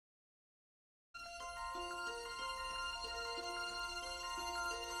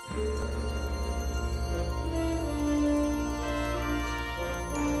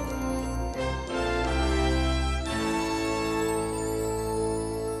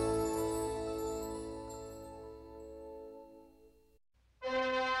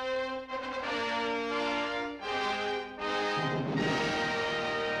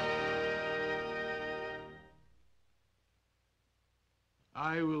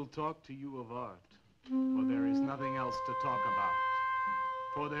will talk to you of art, for there is nothing else to talk about,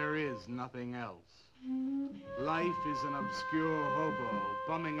 for there is nothing else. Life is an obscure hobo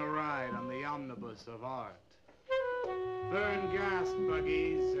bumming a ride on the omnibus of art. Burn gas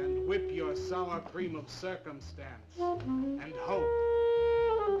buggies and whip your sour cream of circumstance and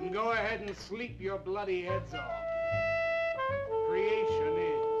hope, and go ahead and sleep your bloody heads off. Creation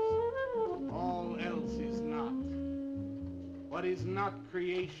is, all else is not. What is not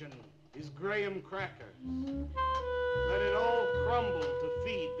creation is graham crackers. Let it all crumble to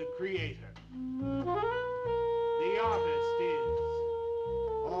feed the creator. The artist is,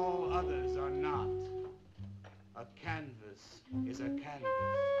 all others are not. A canvas is a canvas,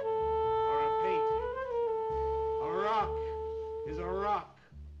 or a painting. A rock is a rock,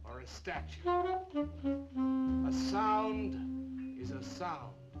 or a statue. A sound is a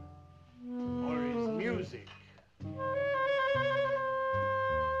sound, or is music.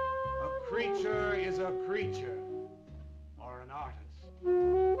 A creature is a creature, or an artist.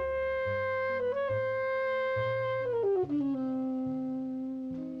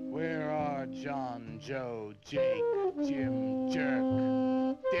 Where are John, Joe, Jake, Jim, Jerk?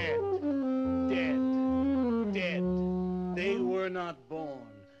 Dead, dead, dead. They were not born.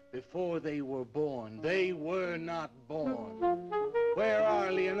 Before they were born, they were not born. Where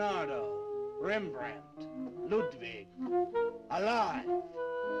are Leonardo, Rembrandt, Ludwig? Alive,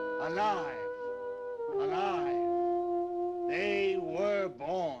 alive, alive. They were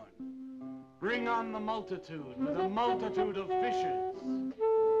born. Bring on the multitude with a multitude of fishes.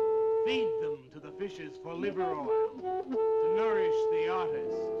 Feed them to the fishes for liver oil, to nourish the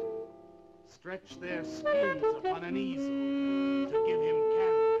artist. Stretch their skins upon an easel to give him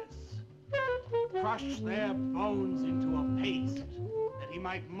canvas. Crush their bones into a paste that he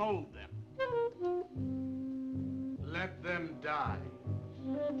might mold them. Let them die,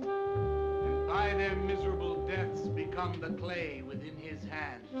 and by their miserable deaths become the clay within his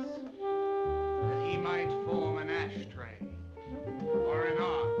hands, that he might form an ashtray or an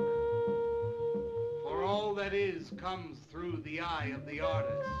ark. For all that is comes through the eye of the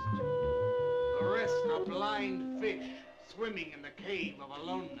artist. The rest are blind fish swimming in the cave of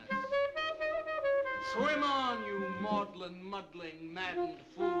aloneness. Swim on, you maudlin, muddling, maddened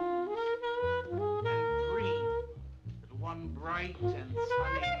fools, and dream that one bright and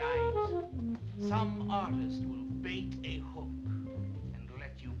sunny night some artist will bait a hook and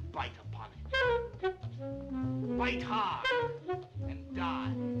let you bite upon it. Bite hard and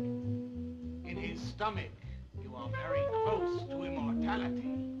die. In his stomach, you are very close to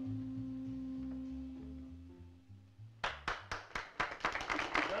immortality.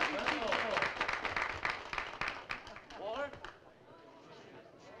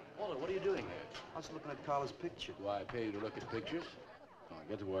 Walter, what are you doing here? I was looking at Carla's picture. Do I pay you to look at pictures? Come on,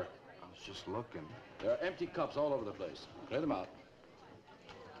 get to work. I was just looking. There are empty cups all over the place. Clear them out.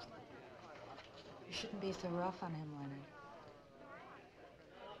 You shouldn't be so rough on him, Leonard.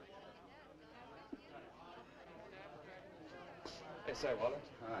 Hey, say, Walter.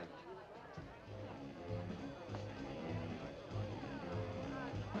 Hi.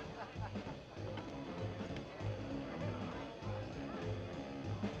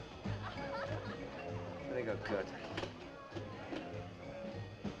 There you go, Kurt.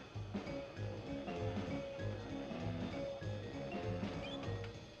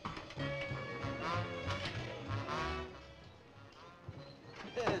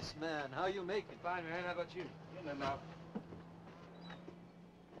 Yes, man. How you making? Fine, man. How about you? In and out.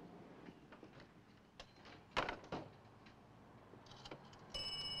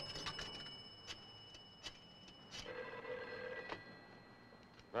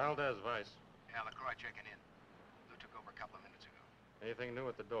 Valdez, Vice. Yeah, LaCroix checking in. Lou took over a couple of minutes ago. Anything new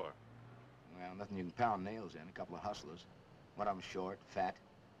at the door? Well, nothing you can pound nails in. A couple of hustlers. One of them short, fat,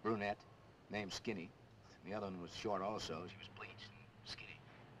 brunette, named Skinny. The other one was short also. She was bleached and skinny.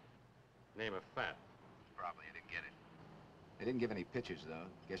 Name of fat. Probably I didn't get it. They didn't give any pictures, though.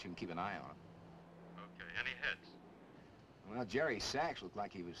 Guess you can keep an eye on them. Okay, any heads? Well, Jerry Sachs looked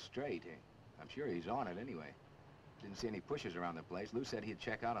like he was straight. I'm sure he's on it anyway. Didn't see any pushers around the place. Lou said he'd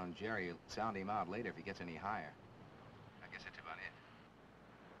check out on Jerry. He'll sound him out later if he gets any higher. I guess that's about it.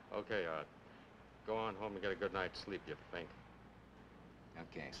 Okay, go on home and get a good night's sleep, you think.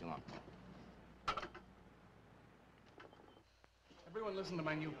 Okay, so long. Everyone listen to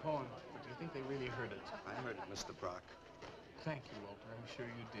my new poem, but do you think they really heard it? I heard it, Mr. Brock. Thank you, Walter. I'm sure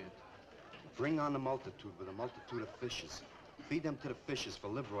you did. Bring on the multitude with a multitude of fishes. Feed them to the fishes for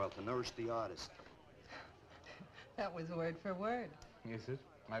liver oil to nourish the artist. That was word for word. Is it?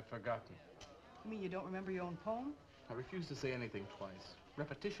 I've forgotten. You mean you don't remember your own poem? I refuse to say anything twice.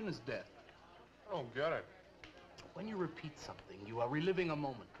 Repetition is death. I don't get it. When you repeat something, you are reliving a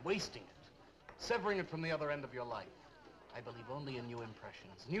moment, wasting it, severing it from the other end of your life. I believe only in new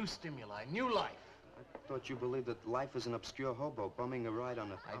impressions, new stimuli, new life. I thought you believed that life is an obscure hobo bumming a ride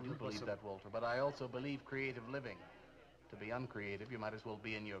on a... I do believe that, Walter, but I also believe creative living. To be uncreative, you might as well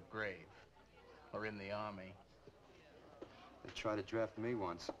be in your grave or in the army. They tried to draft me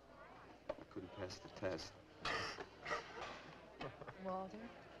once. I couldn't pass the test. Walter,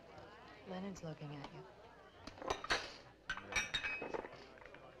 Leonard's looking at you.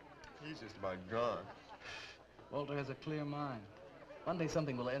 He's just about gone. Walter has a clear mind. One day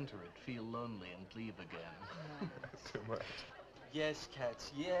something will enter it, feel lonely, and leave again. Too much. Yes,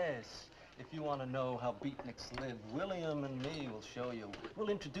 cats, yes. If you want to know how beatniks live, William and me will show you. We'll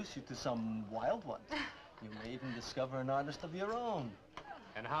introduce you to some wild ones. You may even discover an artist of your own.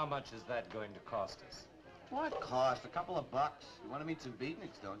 And how much is that going to cost us? What cost? A couple of bucks. You want to meet some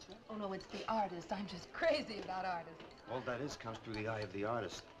beatniks, don't you? Oh, no, it's the artist. I'm just crazy about artists. All that is comes through the eye of the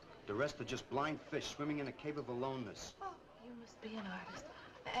artist. The rest are just blind fish swimming in a cave of aloneness. Oh, you must be an artist.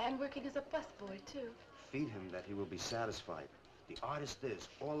 And working as a busboy, too. Feed him that he will be satisfied. The artist is.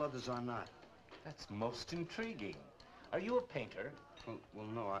 All others are not. That's most intriguing. Are you a painter? Well,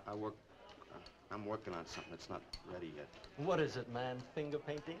 no, I work... I'm working on something that's not ready yet. What is it, man? Finger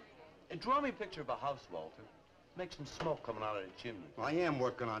painting? Draw me a picture of a house, Walter. Make some smoke coming out of the chimney. Well, I am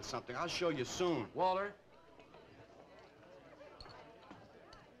working on something. I'll show you soon. Walter?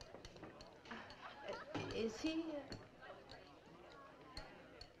 Is he...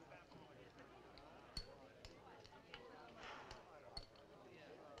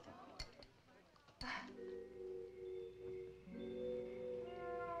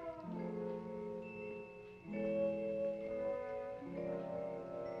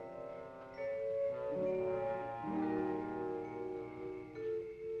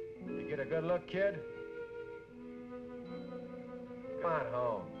 You get a good look, kid? Come on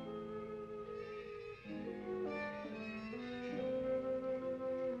home.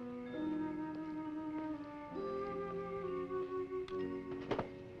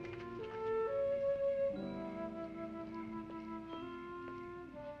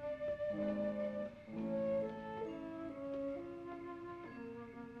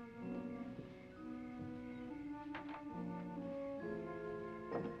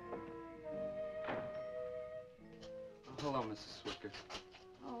 Hello, Mrs. Swicker.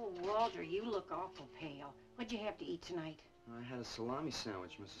 Oh, Walter, you look awful pale. What'd you have to eat tonight? I had a salami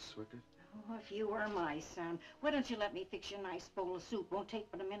sandwich, Mrs. Swicker. Oh, if you were my son, why don't you let me fix you a nice bowl of soup? Won't take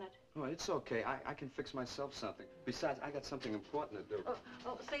but a minute. Oh, it's okay. I can fix myself something. Besides, I got something important to do.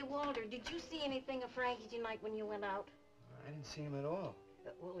 Say, Walter, did you see anything of Frankie tonight when you went out? I didn't see him at all.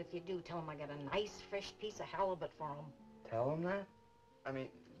 Well, if you do, tell him I got a nice, fresh piece of halibut for him. Tell him that? I mean,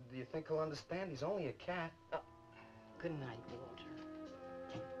 do you think he'll understand? He's only a cat. Good night, Walter.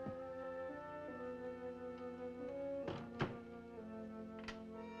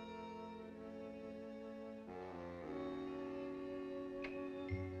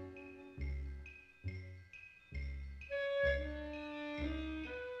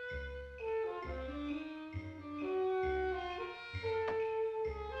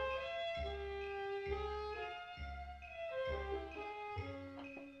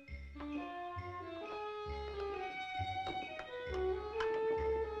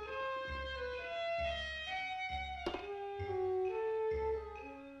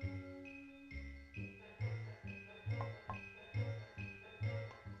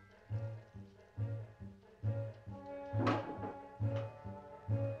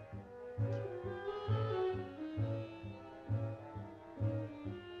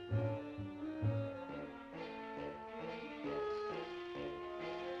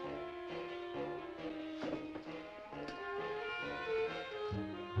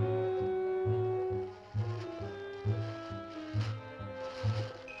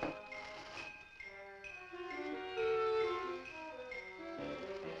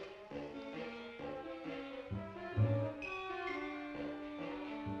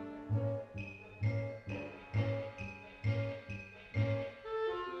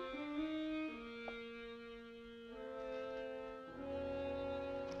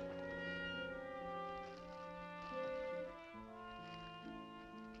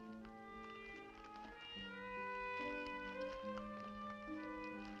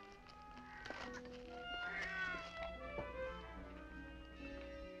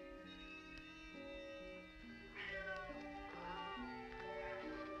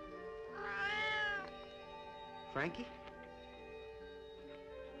 Frankie?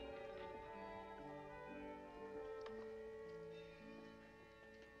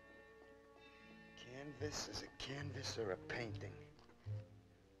 Canvas is a canvas or a painting.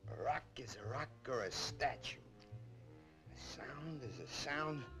 A rock is a rock or a statue. A sound is a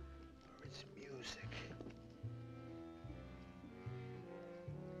sound or it's music.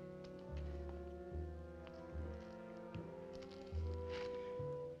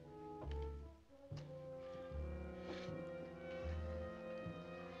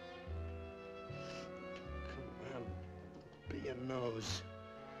 Come on, be a nose.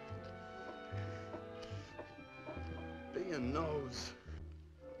 Be a nose.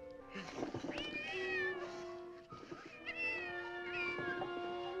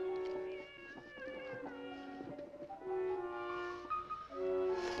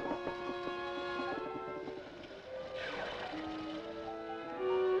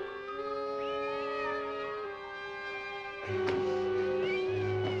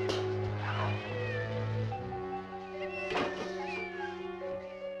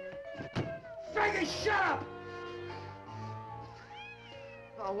 Frankie, shut up!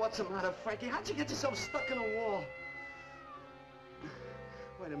 Oh, what's the matter, Frankie? How'd you get yourself stuck in a wall?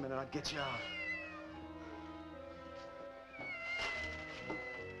 Wait a minute, I'll get you out.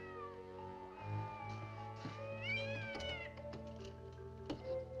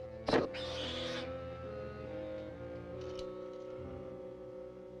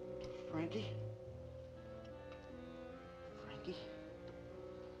 Frankie? Frankie?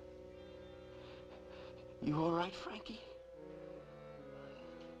 You all right, Frankie?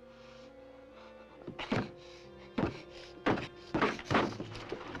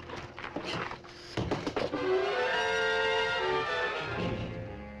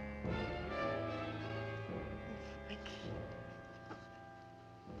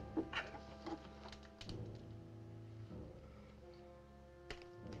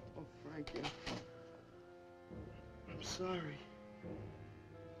 Oh, Frankie. I'm sorry.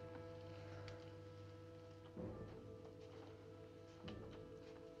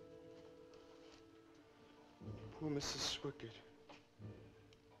 Poor Mrs. Swickard.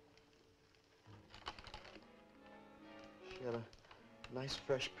 She had a nice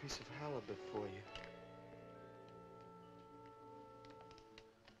fresh piece of halibut for you.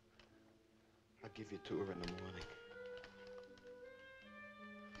 I'll give you to her in the morning.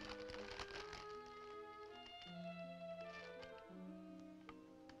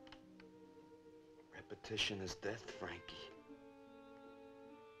 Repetition is death, Frankie.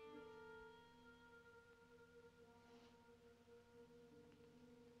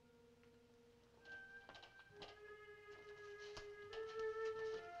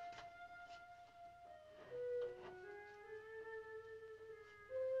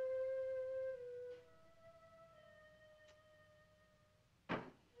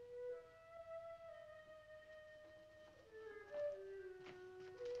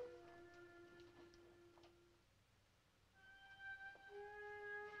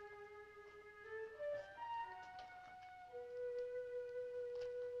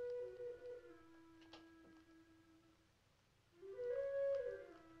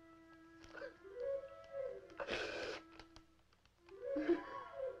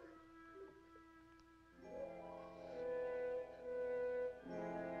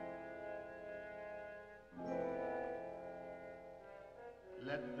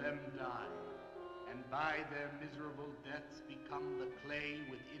 Let them die, and by their miserable deaths become the clay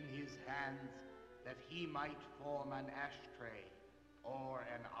within his hands, that he might form an ashtray or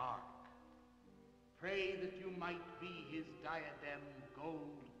an ark. Pray that you might be his diadem,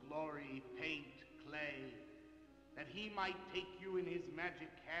 gold, glory, paint, clay, that he might take you in his magic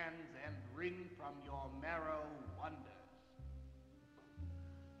hands and wring from your marrow wonders.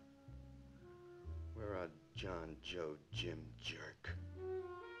 Where are John, Joe, Jim, Jerk?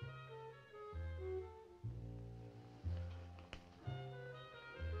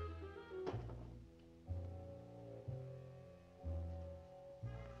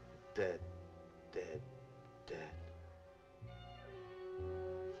 Dead, dead, dead.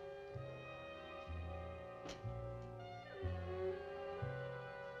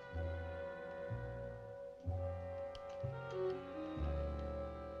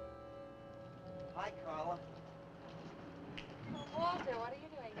 Hi, Carla. Walter, what are you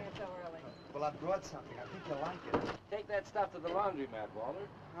doing here so early? Well, I brought something. I think you'll like it. Take that stuff to the laundromat, Walter.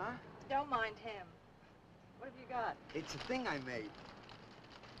 Huh? Don't mind him. What have you got? It's a thing I made.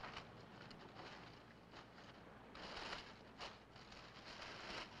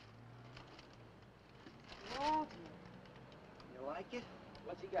 Walter. You like it?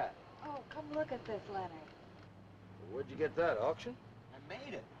 What's he got? Oh, come look at this, Leonard. Where'd you get that, auction? I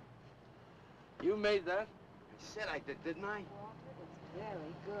made it. You made that? I said I did, didn't I? Walter, it's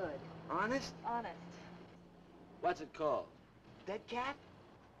very good. Honest? Honest. What's it called? Dead cat?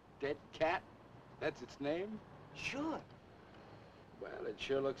 Dead cat? That's its name? Sure. Well, it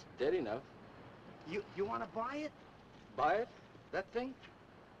sure looks dead enough. You want to buy it? Buy it? That thing?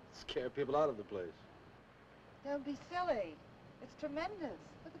 Scare people out of the place. Don't be silly. It's tremendous.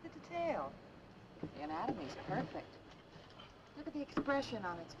 Look at the detail. The anatomy's perfect. Look at the expression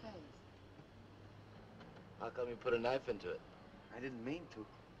on its face. How come you put a knife into it? I didn't mean to.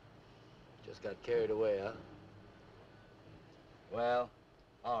 Just got carried away, huh? Well,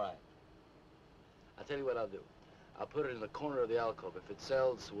 all right. I'll tell you what I'll do. I'll put it in the corner of the alcove. If it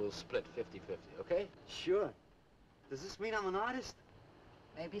sells, we'll split 50-50, okay? Sure. Does this mean I'm an artist?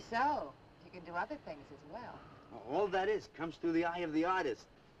 Maybe so. You can do other things as well. All that is comes through the eye of the artist.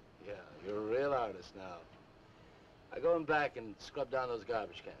 Yeah, you're a real artist now. I go in back and scrub down those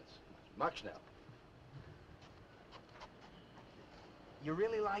garbage cans. March now. You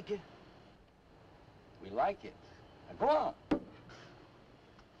really like it? We like it. Now go on.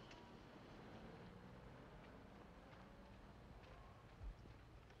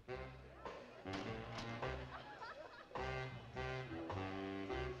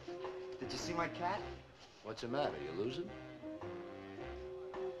 Did you see my cat? What's the matter? You losing?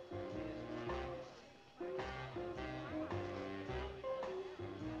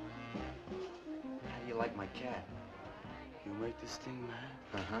 How do you like my cat? You make this thing,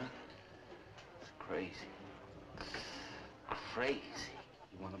 man? Uh-huh. It's crazy. Crazy.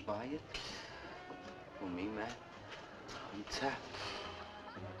 You want to buy it? Who, me, man? I'm tapped.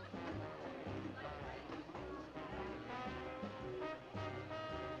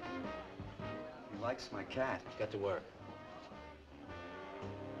 He likes my cat. Get to work.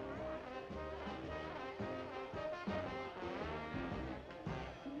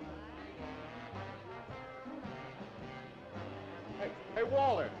 Hey,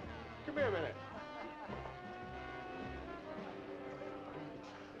 Walter, come here a minute.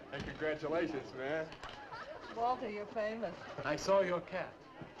 Hey, congratulations, man. Walter, you're famous. I saw your cat.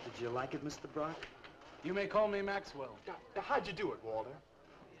 Did you like it, Mr. Brock? You may call me Maxwell. Now, how'd you do it, Walter?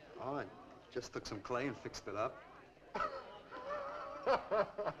 Oh, I just took some clay and fixed it up.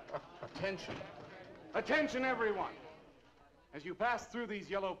 Attention. Attention, everyone. As you pass through these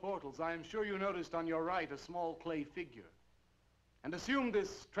yellow portals, I am sure you noticed on your right a small clay figure, and assumed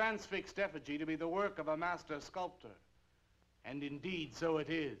this transfixed effigy to be the work of a master sculptor. And indeed, so it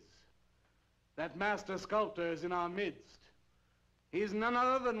is. That master sculptor is in our midst. He is none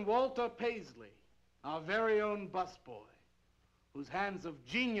other than Walter Paisley, our very own busboy, whose hands of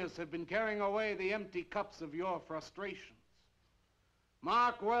genius have been carrying away the empty cups of your frustrations.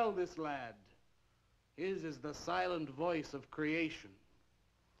 Mark well this lad. His is the silent voice of creation.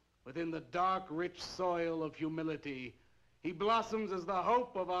 Within the dark, rich soil of humility, he blossoms as the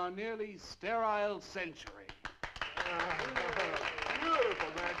hope of our nearly sterile century. Beautiful,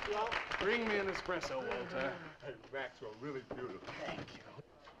 Maxwell. Bring me an espresso, Walter. Hey, Maxwell, really beautiful. Thank you.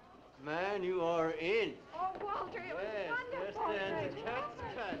 Man, you are in. Oh, Walter, it was wonderful. Yes, and the cat's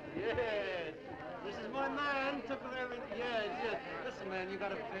cut. Yes. This is my man. Took with everything. Yes, yes. Listen, man, you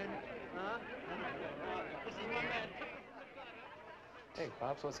got a pen? Huh? This is my man. Hey,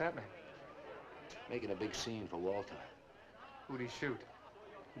 Pops, what's happening? Making a big scene for Walter. Who'd he shoot?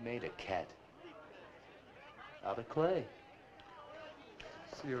 He made a cat. Out of clay.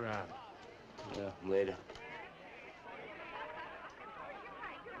 See you around. Yeah, later.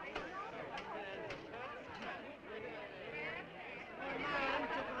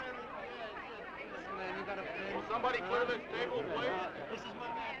 Will somebody clear this table, please? This is my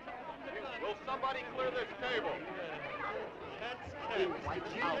man. Will somebody clear this table?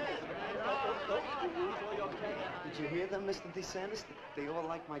 Did you hear them, Mr. DeSantis? They all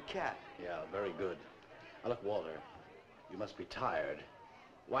like my cat. Yeah, very good. Now, look, Walter, you must be tired.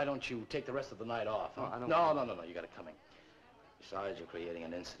 Why don't you take the rest of the night off, huh? I don't... No, you got it coming. Besides, you're creating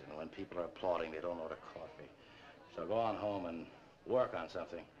an incident. When people are applauding, they don't order coffee. So go on home and work on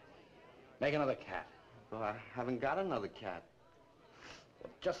something. Make another cat. Well, I haven't got another cat.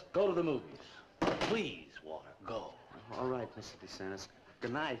 Well, just go to the movies. Please, Walter, go. All right, Mr. DeSantis.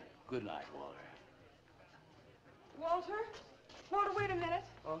 Good night. Good night, Walter. Walter? Walter, wait a minute.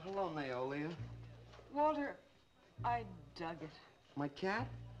 Oh, hello, Naolia. Walter, I dug it. My cat?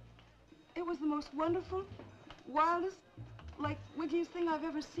 It was the most wonderful, wildest, like, wittiest thing I've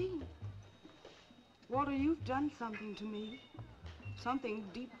ever seen. Walter, you've done something to me. Something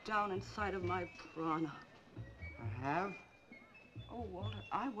deep down inside of my prana. I have? Oh, Walter,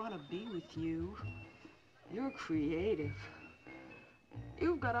 I want to be with you. You're creative.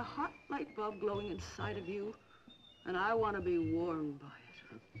 You've got a hot light bulb glowing inside of you, and I want to be warmed by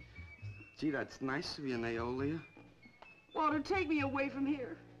it. Gee, that's nice of you, Naolia. Walter, take me away from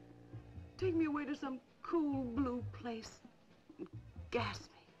here. Take me away to some cool blue place. And gas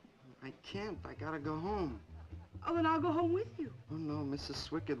me. I can't. I gotta go home. Oh, then I'll go home with you. Oh, no, Mrs.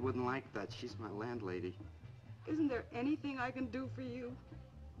 Swickard wouldn't like that. She's my landlady. Isn't there anything I can do for you?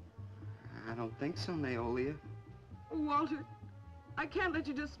 I don't think so, Naolia. Oh, Walter, I can't let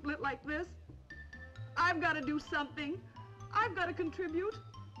you just split like this. I've got to do something. I've got to contribute.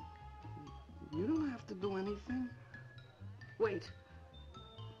 You don't have to do anything. Wait.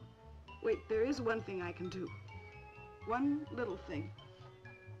 Wait, there is one thing I can do. One little thing.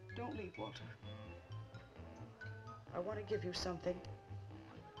 Don't leave, Walter. I want to give you something.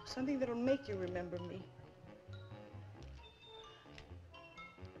 Something that'll make you remember me.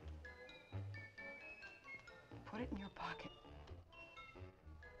 Put it in your pocket.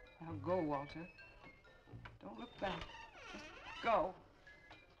 Now go, Walter. Don't look back. Just go.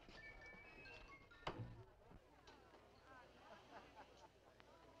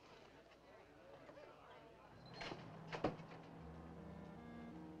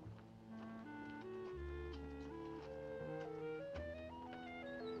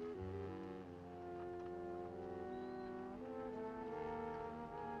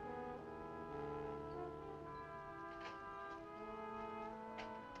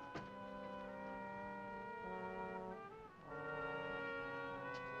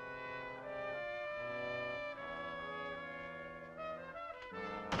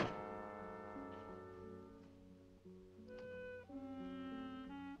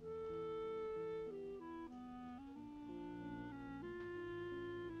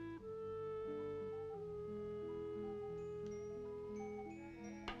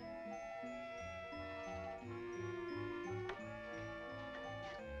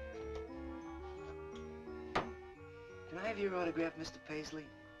 Can I have your autograph, Mr. Paisley?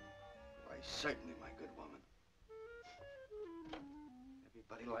 Why, certainly, my good woman.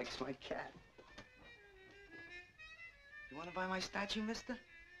 Everybody likes my cat. You want to buy my statue, mister?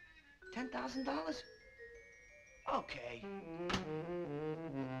 $10,000? Okay.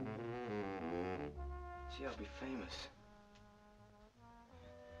 Gee, I'll be famous.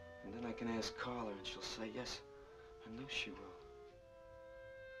 And then I can ask Carla, and she'll say yes. I know she will.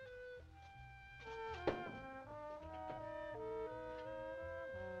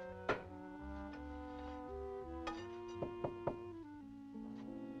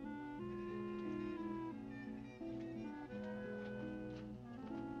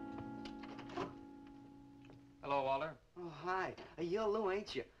 Hello, Walter. Oh, hi. You're Lou,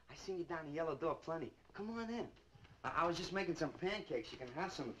 ain't you? I seen you down the yellow door plenty. Come on in. I was just making some pancakes. You can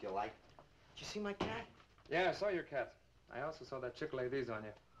have some if you like. Did you see my cat? Yeah, I saw your cat. I also saw that chick lay these on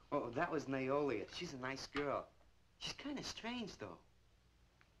you. Oh, that was Naolia. She's a nice girl. She's kind of strange, though.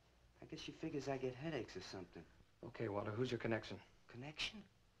 I guess she figures I get headaches or something. Okay, Walter, who's your connection? Connection?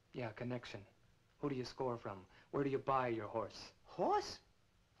 Yeah, connection. Who do you score from? Where do you buy your horse? Horse?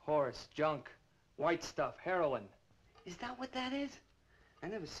 Horse, junk, white stuff, heroin. Is that what that is? I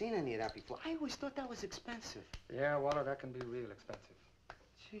never seen any of that before. I always thought that was expensive. Yeah, Walter, that can be real expensive.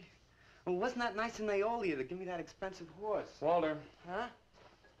 Gee. Well, wasn't that nice of Naolia to give me that expensive horse? Walter. Huh?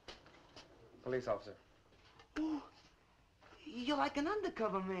 Police officer. Oh, you're like an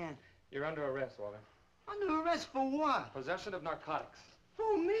undercover man. You're under arrest, Walter. Under arrest for what? Possession of narcotics.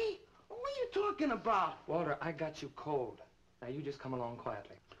 For me? What are you talking about? Walter, I got you cold. Now you just come along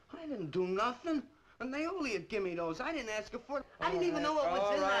quietly. I didn't do nothing. And Naolia give me those. I didn't ask her for it. I didn't even know what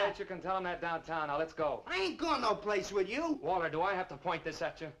was in All right, that. you can tell him that downtown. Now let's go. I ain't going no place with you. Walter, do I have to point this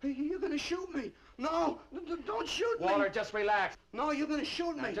at you? You're gonna shoot me. No, don't shoot me. Walter, just relax. No, you're gonna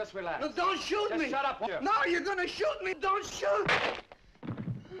shoot me. Now just relax. No, don't shoot Just me. shut up, Walter. No, you're gonna shoot me. Don't shoot.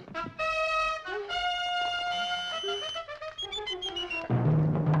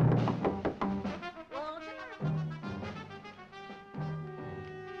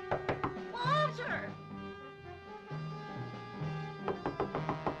 Walter!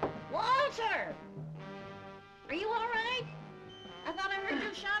 Walter! Are you all right? I thought I heard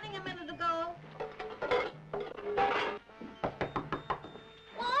you shouting a minute ago.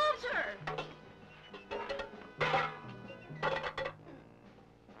 Walter!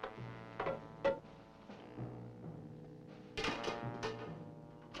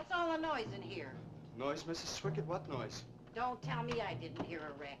 What's all the noise in here? Noise, Mrs. Swickard? What noise? Don't tell me I didn't hear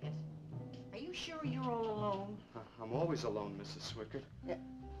a racket. Are you sure you're all alone? I'm always alone, Mrs. Swickard.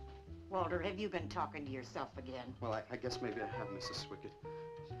 Walter, have you been talking to yourself again? Well, I guess maybe I have, Mrs. Swickard.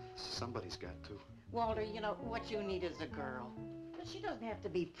 Somebody's got to. Walter, you know, what you need is a girl. But she doesn't have to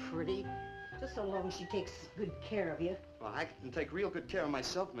be pretty. Just so long as she takes good care of you. Well, I can take real good care of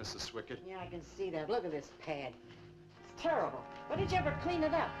myself, Mrs. Swickett. Yeah, I can see that. Look at this pad. It's terrible. When did you ever clean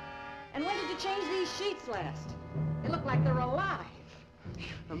it up? And when did you change these sheets last? They look like they're alive.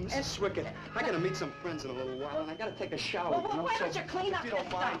 Mrs. Swickett, I gotta meet some friends in a little while, and I gotta take a shower. Well, why don't you clean up if you don't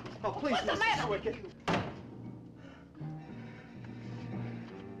this mind. stuff? Oh, please, What's the Mrs. matter with Swickett.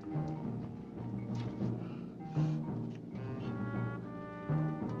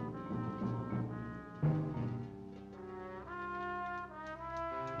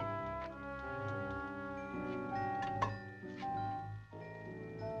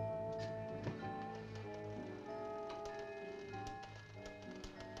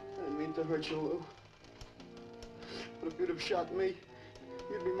 To hurt you, Lou. But if you'd have shot me,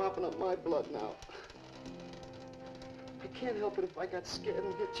 you'd be mopping up my blood now. I can't help it if I got scared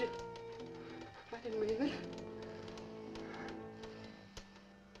and hit you. I didn't mean it.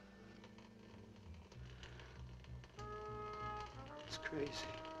 It's crazy.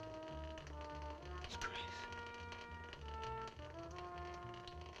 It's crazy.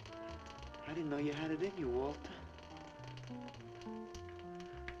 I didn't know you had it in you, Walter.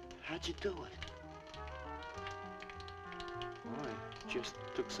 How'd you do it? Oh, I just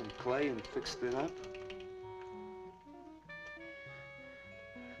took some clay and fixed it up.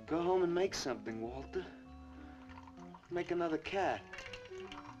 Go home and make something, Walter. Make another cat.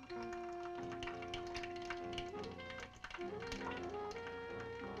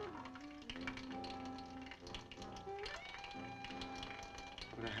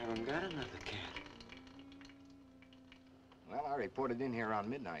 But I haven't got another cat. Well, I reported in here around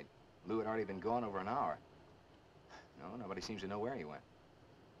midnight. Lou had already been gone over an hour. No, nobody seems to know where he went.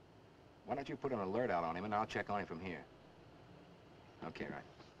 Why don't you put an alert out on him, and I'll check on him from here. Okay, right.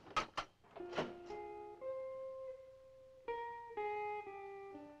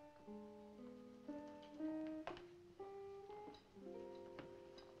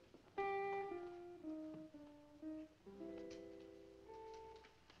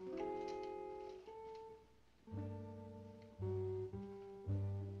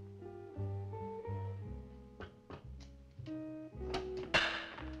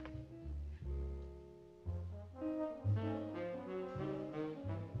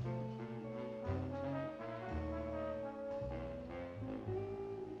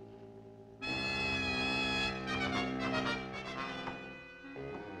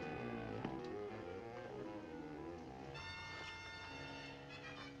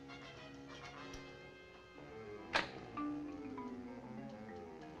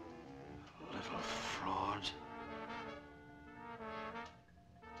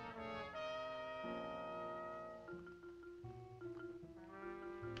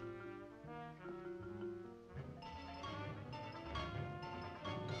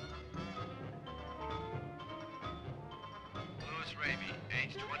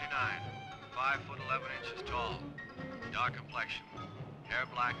 Age 29, 5 foot 11 inches tall, dark complexion, hair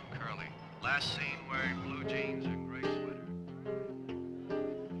black and curly. Last seen wearing blue jeans and gray sweater.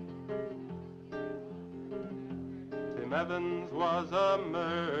 Tim Evans was a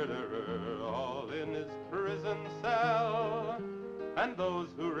murderer, all in his prison cell. And those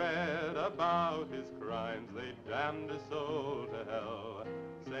who read about his crimes, they damned his soul to hell,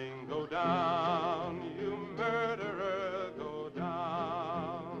 saying, "Go down, you murderer, go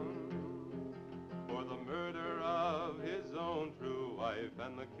down." For the murder of his own true wife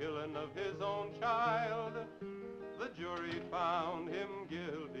and the killing of his own child, the jury found him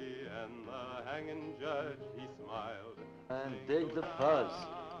guilty, and the hanging judge, he smiled. And dig the fuzz.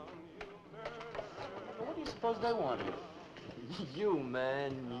 What do you suppose they wanted? You,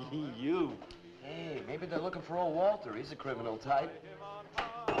 man, you. Hey, maybe they're looking for old Walter. He's a criminal type.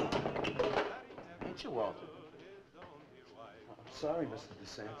 Ain't you, Walter? I'm sorry, Mr.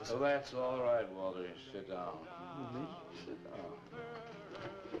 DeSantis. Oh, that's all right, Walter. Sit down. Me? Sit down.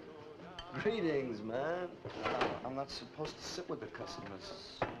 Greetings, man. I'm not supposed to sit with the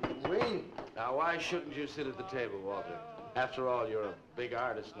customers. Green. Now, why shouldn't you sit at the table, Walter? After all, you're a big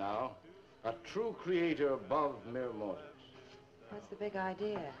artist now. A true creator above mere mortals. What's the big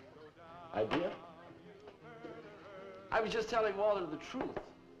idea? Idea? I was just telling Walter the truth.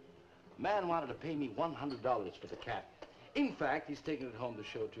 Man wanted to pay me $100 for the cat. In fact, he's taking it home to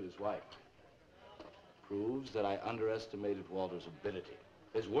show to his wife. Proves that I underestimated Walter's ability.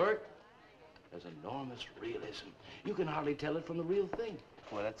 His work has enormous realism. You can hardly tell it from the real thing.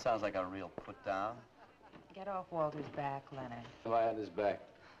 Boy, that sounds like a real put-down. Get off Walter's back, Leonard. Am I on his back?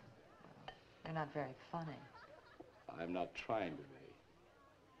 You're not very funny. I'm not trying to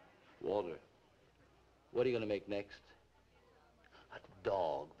be. Walter, what are you going to make next? A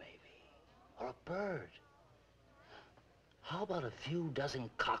dog, maybe. or a bird? How about a few dozen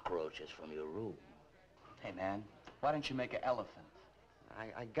cockroaches from your room? Hey, man, why don't you make an elephant?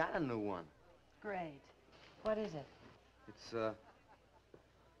 I got a new one. Great. What is it? It's a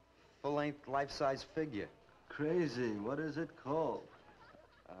full-length, life-size figure. Crazy. What is it called?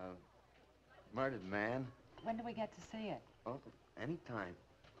 Murdered man. When do we get to see it? Oh, anytime.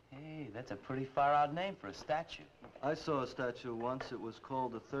 Hey, that's a pretty far-out name for a statue. I saw a statue once. It was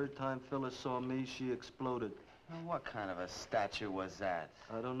called The Third Time Phyllis Saw Me, She Exploded. Well, what kind of a statue was that?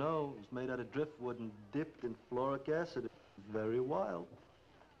 I don't know. It was made out of driftwood and dipped in fluoric acid. Very wild.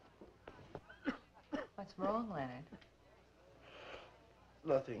 What's wrong, Leonard?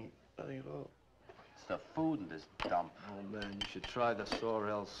 Nothing at all. It's the food in this dump. Oh, man, you should try the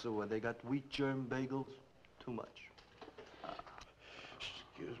Sorrel sewer. They got wheat germ bagels. Too much.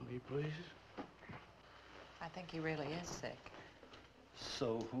 Excuse me, please. I think he really is sick.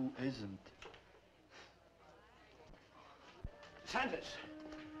 So who isn't? Sanders,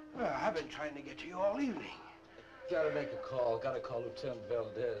 well, I've been trying to get to you all evening. Gotta make a call. Gotta call Lieutenant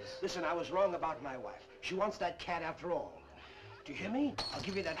Valdez. Listen, I was wrong about my wife. She wants that cat after all. Do you hear me? I'll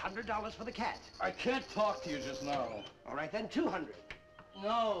give you that $100 for the cat. I can't talk to you just now. All right, then, 200.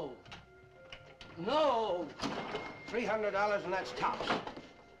 No. No. $300 and that's tops.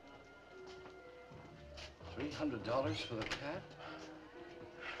 $300 for the cat?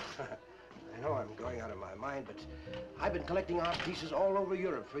 I know I'm going out of my mind, but I've been collecting art pieces all over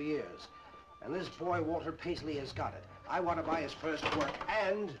Europe for years. And this boy, Walter Paisley, has got it. I want to buy his first work,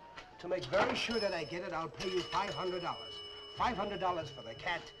 and to make very sure that I get it, I'll pay you $500. $500 for the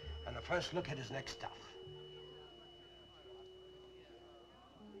cat, and the first look at his next stuff.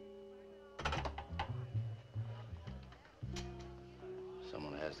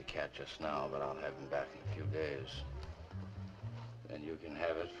 Someone has the cat just now, but I'll have him back in a few days. Then you can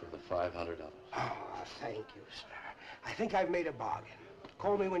have it for the $500. Oh, thank you, sir. I think I've made a bargain.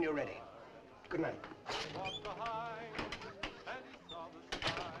 Call me when you're ready. Good night.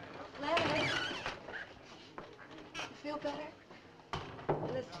 Leonard! You feel better?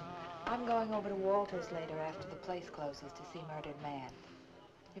 Listen, I'm going over to Walter's later after the place closes to see Murdered Man.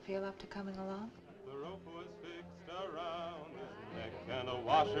 You feel up to coming along? The rope was fixed around his neck and a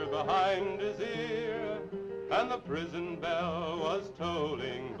washer behind his ear, and the prison bell was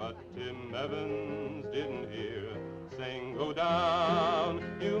tolling, but Tim Evans didn't hear. Saying, go down,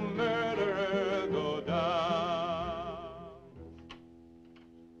 you murderer, go down.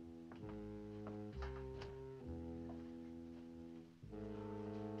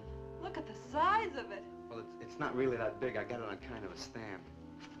 Look at the size of it. Well, it's not really that big. I got it on kind of a stand.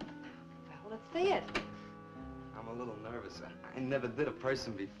 Well, let's see it. I'm a little nervous. I never did a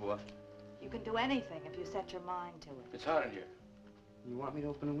person before. You can do anything if you set your mind to it. It's hot in here. You want me to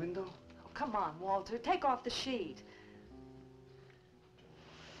open a window? Oh, come on, Walter. Take off the sheet.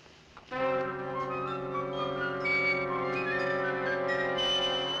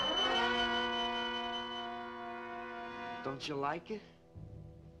 Don't you like it?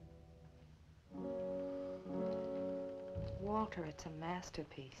 Walter, it's a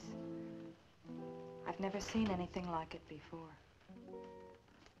masterpiece. I've never seen anything like it before.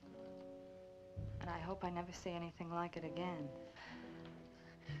 And I hope I never see anything like it again.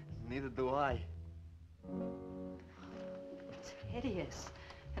 Neither do I. It's hideous,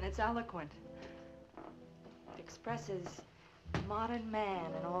 and it's eloquent. It expresses modern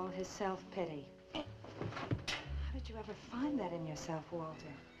man and all his self-pity. How did you ever find that in yourself,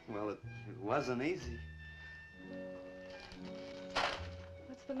 Walter? Well, it wasn't easy.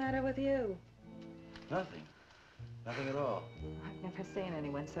 What's the matter with you? Nothing. Nothing at all. I've never seen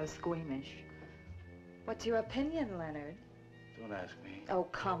anyone so squeamish. What's your opinion, Leonard? Don't ask me. Oh,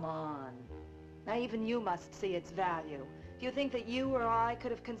 come on. Now, even you must see its value. Do you think that you or I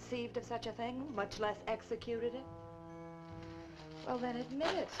could have conceived of such a thing, much less executed it? Well, then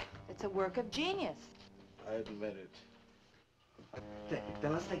admit it. It's a work of genius. I admit it.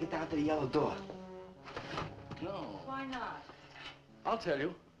 Then let's take it down to the yellow door. No. Why not? I'll tell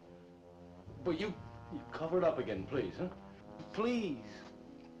you. But you cover it up again, please, huh? Please.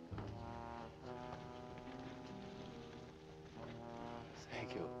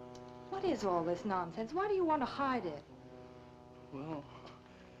 Thank you. What is all this nonsense? Why do you want to hide it? Well,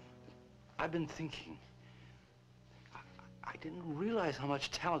 I've been thinking. I didn't realize how much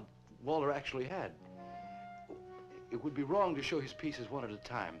talent Walter actually had. It would be wrong to show his pieces one at a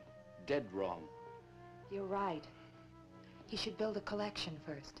time. Dead wrong. You're right. He should build a collection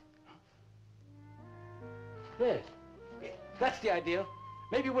first. There. That's the idea.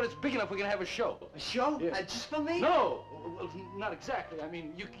 Maybe when it's big enough, we can have a show. A show? Yeah. Just for me? No! Well, not exactly. I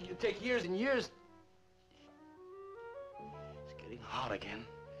mean, you take years and years. It's getting hot again.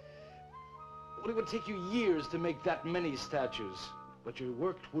 Well, it would take you years to make that many statues, but your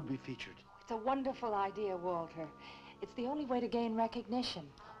work would be featured. It's a wonderful idea, Walter. It's the only way to gain recognition.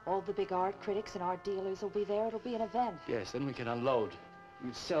 All the big art critics and art dealers will be there. It'll be an event. Yes, then we can unload. We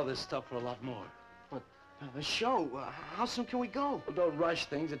can sell this stuff for a lot more. But the show, how soon can we go? Well, don't rush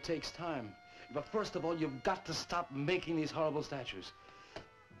things. It takes time. But first of all, you've got to stop making these horrible statues.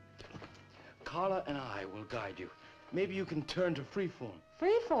 Carla and I will guide you. Maybe you can turn to freeform.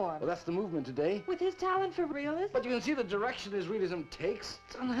 Freeform? Well, that's the movement today. With his talent for realism? But you can see the direction his realism takes.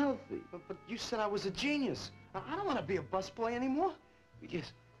 It's unhealthy. But you said I was a genius. I don't want to be a busboy anymore.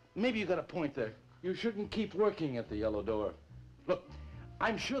 Yes, maybe you got a point there. You shouldn't keep working at the Yellow Door. Look,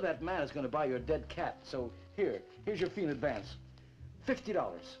 I'm sure that man is going to buy your dead cat, so here's your fee in advance.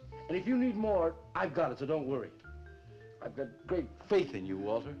 $50. And if you need more, I've got it, so don't worry. I've got great faith in you,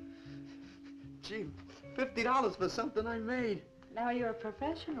 Walter. Gee, $50 for something I made. Now you're a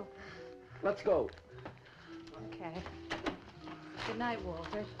professional. Let's go. Okay. Good night,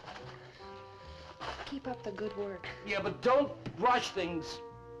 Walter. Keep up the good work. Yeah, but don't rush things.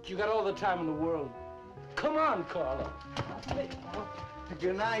 You got all the time in the world. Come on, Carla.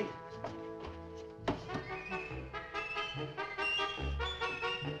 Good night. Did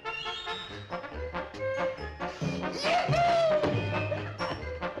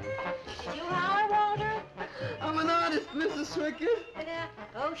you holler, Walter? I'm an artist, Mrs. Swickett.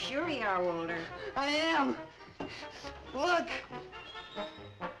 Oh, sure you are, Walter. I am. Look.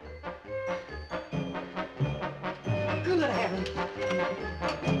 Good heavens.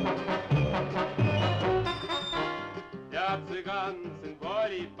 Я цыган, сын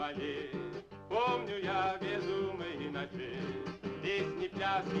полей полей, помню я безумные ночи. Песни,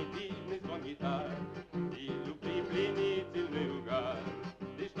 пляски, дивный звон гитар и любви пленительный угар.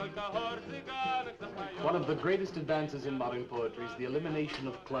 Лишь только хор цыганок запоет. One of the greatest advances in modern poetry is the elimination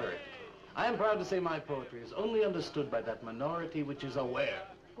of clarity. I am proud to say my poetry is only understood by that minority which is aware.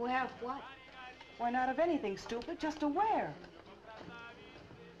 Aware of what? Why, not of anything, stupid, just aware.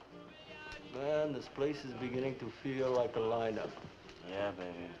 Man, this place is beginning to feel like a lineup. Yeah,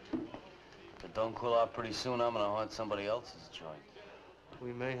 baby. If it don't cool out pretty soon, I'm gonna haunt somebody else's joint.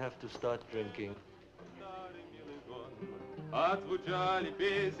 We may have to start drinking. Отзвучали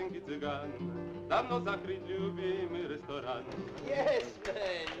песенки цыган, давно закрыт любимый ресторан. Yes,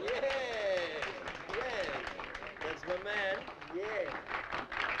 man, yes, yes. That's my man, yeah.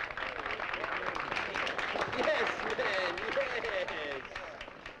 Yes, man, yes.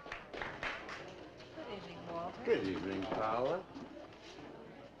 Good evening, Walter. Good evening, Paula.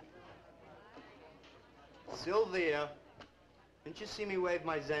 Sylvia, didn't you see me wave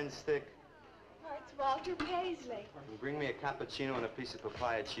my Zen stick? Oh, it's Walter Paisley. And bring me a cappuccino and a piece of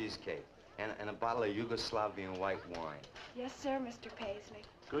papaya cheesecake. And a bottle of Yugoslavian white wine. Yes, sir, Mr. Paisley.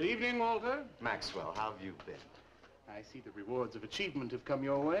 Good evening, Walter. Maxwell, how have you been? I see the rewards of achievement have come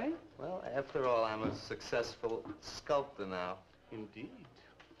your way. Well, after all, I'm a successful sculptor now. Indeed.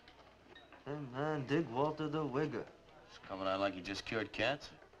 Hey, man, dig Walter the Wigger. It's coming out like you just cured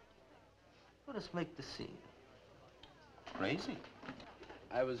cancer. Let us make the scene. Crazy.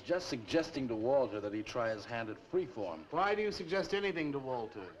 I was just suggesting to Walter that he try his hand at freeform. Why do you suggest anything to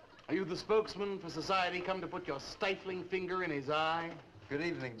Walter? Are you the spokesman for society come to put your stifling finger in his eye? Good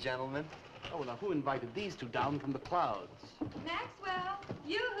evening, gentlemen. Oh, now who invited these two down from the clouds? Maxwell,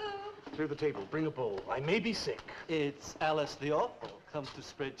 yoo-hoo. Clear the table, bring a bowl. I may be sick. It's Alice the Awful. Comes to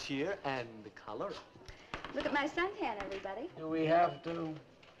spread cheer and color. Look at my suntan, everybody. Do we have to?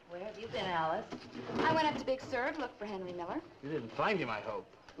 Where have you been, Alice? I went up to Big Sur to look for Henry Miller. You didn't find him, I hope.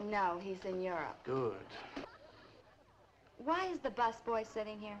 No, he's in Europe. Good. Why is the busboy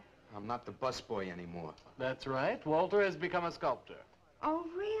sitting here? I'm not the busboy anymore. That's right. Walter has become a sculptor. Oh,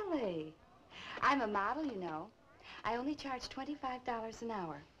 really? I'm a model, you know. I only charge $25 an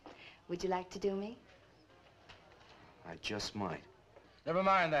hour. Would you like to do me? I just might. Never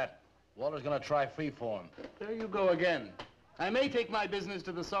mind that. Walter's gonna try freeform. There you go again. I may take my business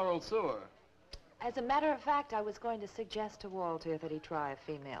to the Sorrel Sewer. As a matter of fact, I was going to suggest to Walter that he try a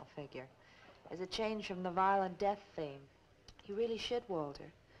female figure. As a change from the violent death theme. He really should,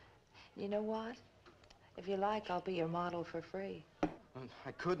 Walter. You know what? If you like, I'll be your model for free.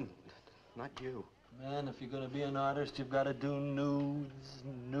 I couldn't. Not you. Man, if you're gonna be an artist, you've got to do nudes,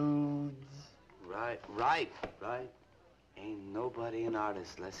 nudes. Right. Ain't nobody an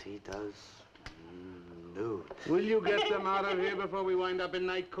artist unless he does nudes. Will you get them out of here before we wind up in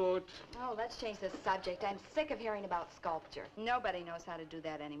night court? Oh, let's change the subject. I'm sick of hearing about sculpture. Nobody knows how to do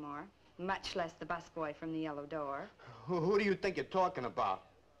that anymore. much less the busboy from the yellow door. Who do you think you're talking about?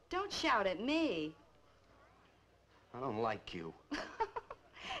 Don't shout at me. I don't like you.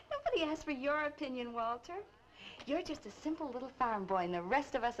 Nobody asked for your opinion, Walter. You're just a simple little farm boy, and the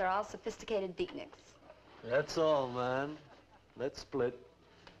rest of us are all sophisticated beatniks. That's all, man. Let's split.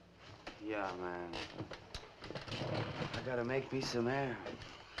 Yeah, man. I gotta make me some air.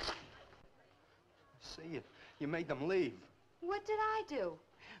 See, you made them leave. What did I do?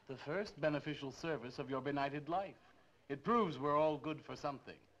 The first beneficial service of your benighted life. It proves we're all good for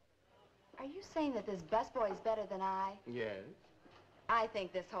something. Are you saying that this busboy is better than I? Yes. I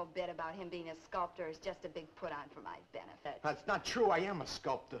think this whole bit about him being a sculptor is just a big put-on for my benefit. That's not true. I am a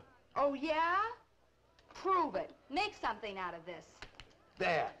sculptor. Oh, yeah? Prove it. Make something out of this.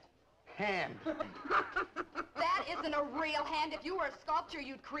 There. Hand. That isn't a real hand. If you were a sculptor,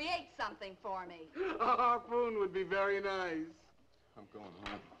 you'd create something for me. A harpoon would be very nice. I'm going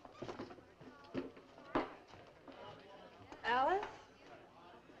home. Alice?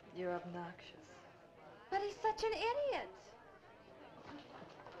 You're obnoxious. But he's such an idiot.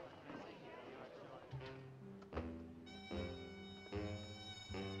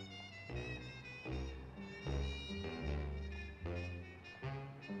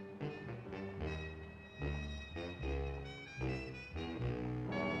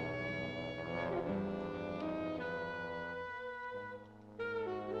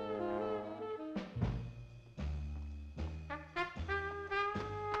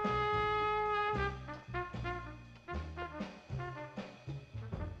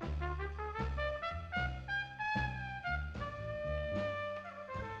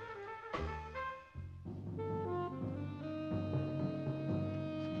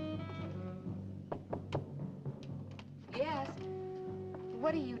 Yes.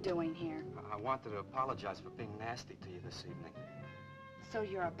 What are you doing here? I wanted to apologize for being nasty to you this evening. So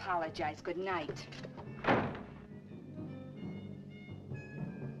you're apologize. Good night.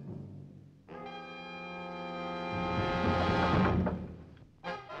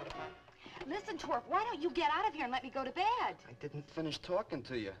 Listen, Twerp, why don't you get out of here and let me go to bed? I didn't finish talking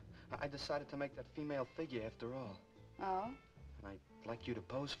to you. I decided to make that female figure after all. Oh? And I'd like you to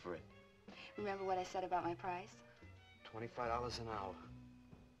pose for it. Remember what I said about my price? $25 an hour.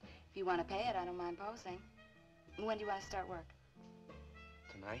 If you want to pay it, I don't mind posing. When do you want to start work?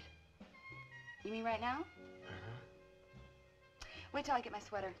 Tonight? You mean right now? Uh-huh. Wait till I get my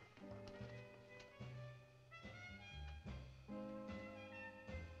sweater.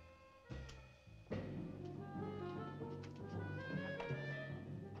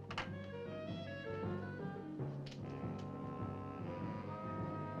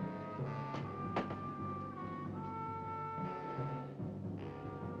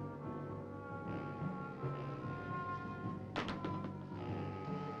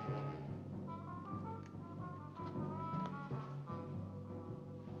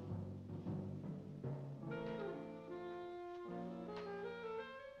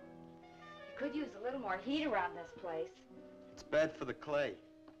 Could use a little more heat around this place. It's bad for the clay.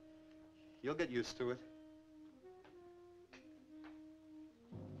 You'll get used to it.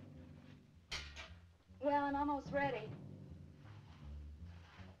 Well, I'm almost ready.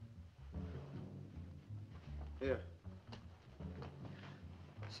 Here.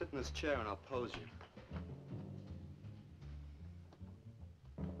 Sit in this chair and I'll pose you.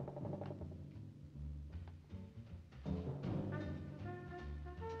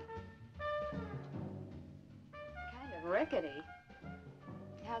 Rickety.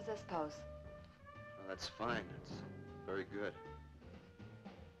 How's this pose? Well, that's fine. It's very good.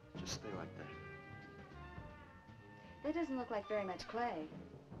 Just stay like that. That doesn't look like very much clay.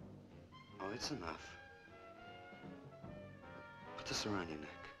 Oh, it's enough. Put this around your neck.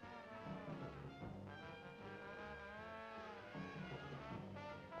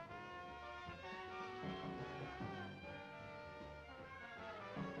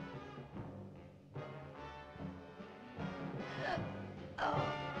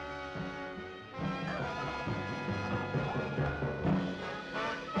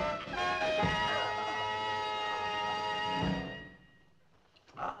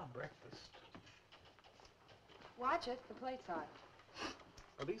 Watch it, the plate's hot.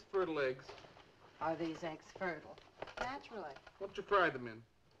 Are these fertile eggs? Are these eggs fertile? Naturally. What'd you fry them in?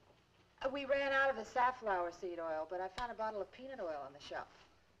 We ran out of the safflower seed oil, but I found a bottle of peanut oil on the shelf.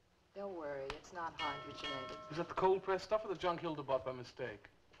 Don't worry, it's not hydrogenated. Is that the cold-pressed stuff or the junk Hilda bought by mistake?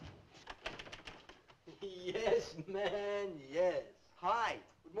 Yes, man, yes. Hi.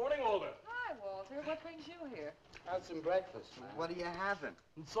 Good morning, Walter. Hi, Walter. What brings you here? How's some breakfast, man? What are you having?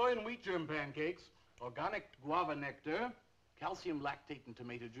 And soy and wheat germ pancakes, organic guava nectar, calcium lactate and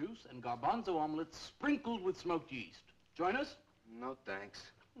tomato juice, and garbanzo omelets sprinkled with smoked yeast. Join us? No,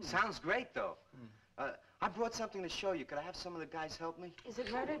 thanks. Sounds great, though. I brought something to show you. Could I have some of the guys help me? Is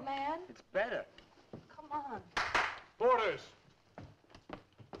it Murdered Man? It's better. Come on. Boarders!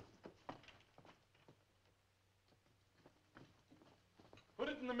 Put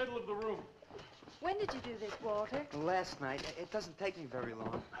it in the middle of the room. When did you do this, Walter? Last night. It doesn't take me very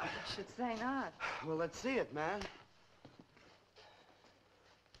long. I should say not. Well, let's see it, man.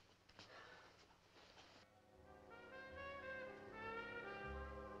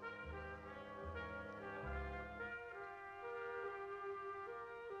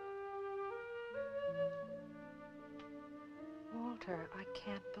 Walter, I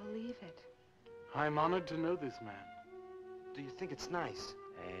can't believe it. I'm honored to know this man. Do you think it's nice?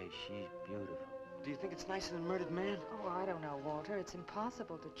 Hey, she's beautiful. Do you think it's nicer than Murdered Man? Oh, I don't know, Walter. It's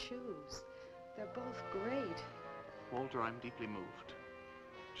impossible to choose. They're both great. Walter, I'm deeply moved.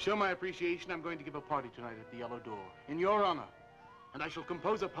 To show my appreciation, I'm going to give a party tonight at the Yellow Door, in your honor. And I shall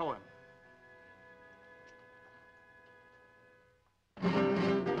compose a poem.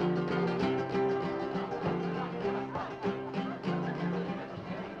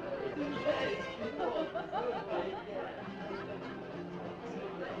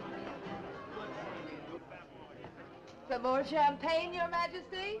 Some more champagne, Your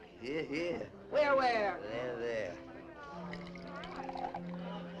Majesty? Here, here. Where? There.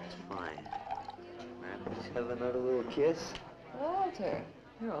 It's fine. Man, let's have another little kiss. Walter,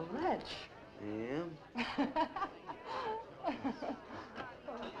 you're a wretch. Yeah? Here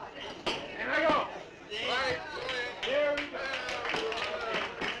I go! Here we go!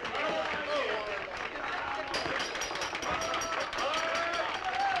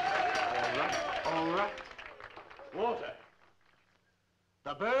 All right. Walter.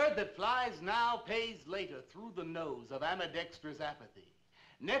 The bird that flies now pays later through the nose of ambidextrous apathy.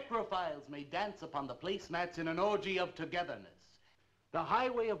 Necrophiles may dance upon the placemats in an orgy of togetherness. The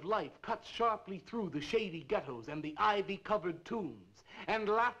highway of life cuts sharply through the shady ghettos and the ivy-covered tombs, and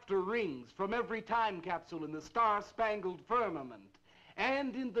laughter rings from every time capsule in the star-spangled firmament.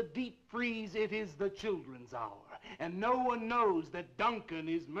 And in the deep freeze, it is the children's hour, and no one knows that Duncan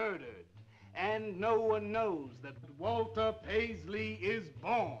is murdered. And no one knows that Walter Paisley is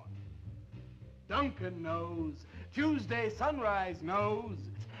born. Duncan knows. Tuesday Sunrise knows.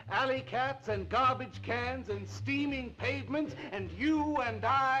 Alley cats and garbage cans and steaming pavements and you and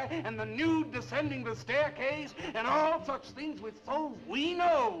I and the nude descending the staircase and all such things with souls, we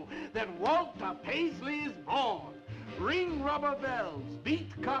know that Walter Paisley is born. Ring rubber bells, beat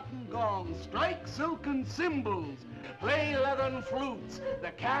cotton gongs, strike silken cymbals, play leathern flutes,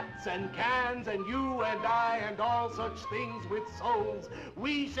 the cats and cans and you and I and all such things with souls.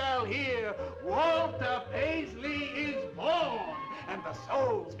 We shall hear Walter Paisley is born, and the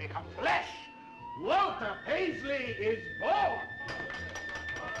souls become flesh. Walter Paisley is born.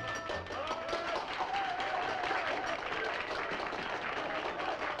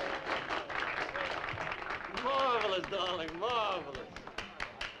 Marvelous, darling, marvelous.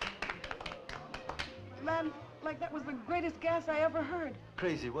 Man, like that was the greatest gas I ever heard.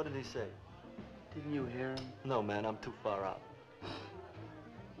 Crazy, what did he say? Didn't you hear him? No, man, I'm too far out.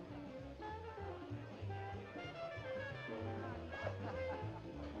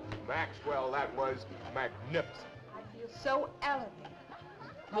 Maxwell, that was magnificent. I feel so elevated.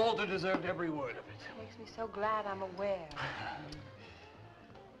 Walter deserved every word of it. Makes me so glad I'm aware.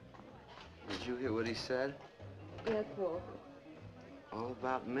 Did you hear what he said? Yes, Walter. All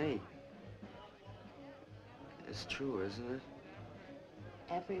about me. It's true, isn't it?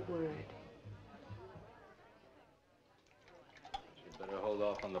 Every word. You better hold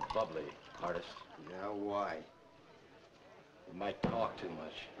off on the bubbly, artist. Yeah, why? You might talk too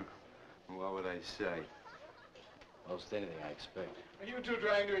much. What would I say? Most anything, I expect. Are you two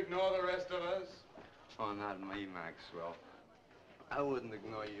trying to ignore the rest of us? Oh, not me, Maxwell. I wouldn't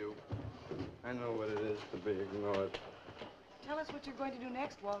ignore you. I know what it is to be ignored. Tell us what you're going to do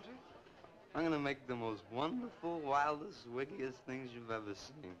next, Walter. I'm gonna make the most wonderful, wildest, wickedest things you've ever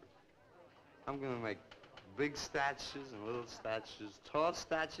seen. I'm gonna make big statues and little statues, tall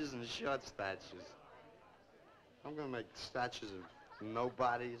statues and short statues. I'm gonna make statues of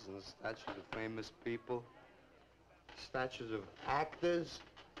nobodies and statues of famous people, statues of actors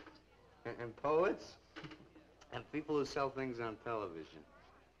and poets and people who sell things on television,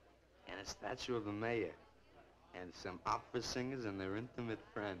 and a statue of the mayor and some opera singers and their intimate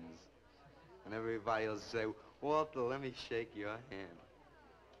friends. And everybody will say, Walter, let me shake your hand.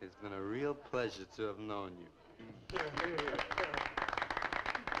 It's been a real pleasure to have known you.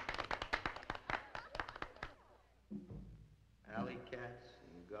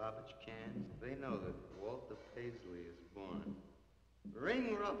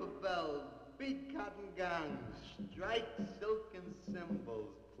 Ring rubber bells, beat cotton gongs, strike silken cymbals,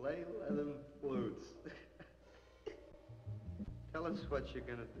 play leathern flutes. Tell us what you're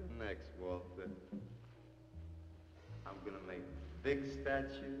gonna do next, Walter. I'm gonna make big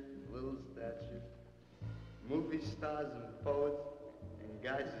statues, little statues, movie stars and poets, and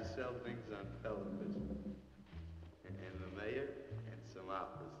guys who sell things on television. And the mayor and some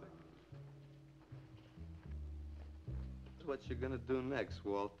opera singers. That's what you're gonna do next,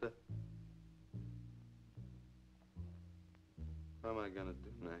 Walter. What am I gonna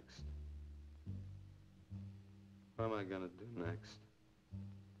do next? What am I gonna do next?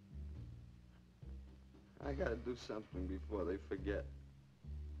 I gotta do something before they forget.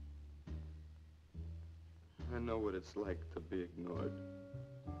 I know what it's like to be ignored.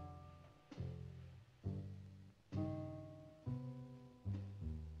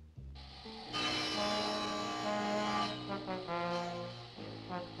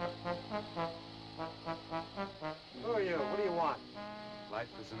 Who are you? What do you want? Life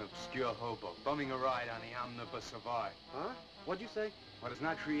is an obscure hobo, bumming a ride on the omnibus of art. Huh? What'd you say? What is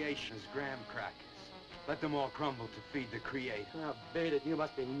not creation is graham crackers. Let them all crumble to feed the creator. Oh, beat it. You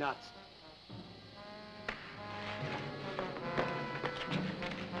must be nuts.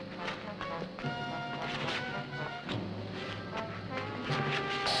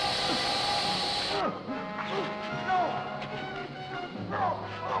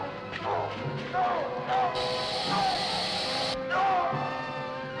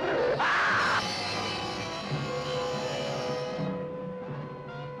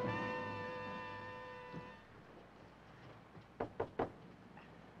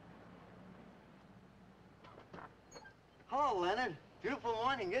 Hello, Leonard. Beautiful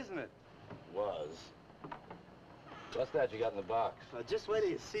morning, isn't it? Was. What's that you got in the box? Just wait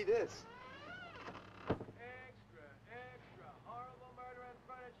till you see this. Extra, extra, horrible murder in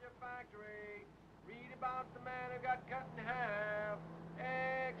furniture factory. Read about the man who got cut in half.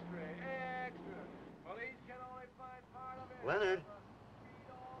 Extra, extra. Police can only find part of it. Leonard. Read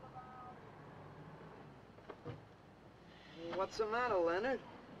all about it. What's the matter, Leonard?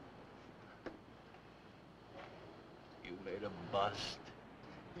 You made a bust.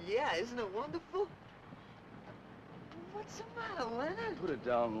 Yeah, isn't it wonderful? What's the matter, Leonard? Put it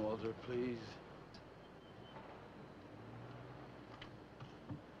down, Walter, please.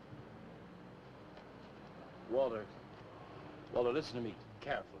 Walter, listen to me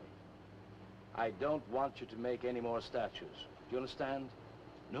carefully. I don't want you to make any more statues. Do you understand?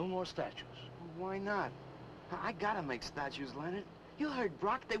 No more statues. Why not? I gotta make statues, Leonard. You heard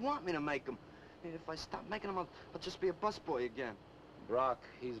Brock. They want me to make them. If I stop making them, I'll just be a busboy again. Brock,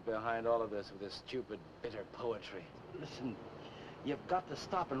 he's behind all of this with his stupid, bitter poetry. Listen, you've got to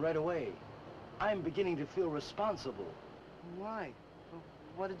stop and right away. I'm beginning to feel responsible. Why?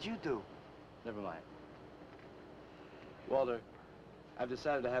 What did you do? Never mind. Walter, I've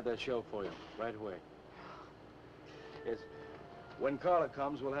decided to have that show for you, right away. Yes. When Carla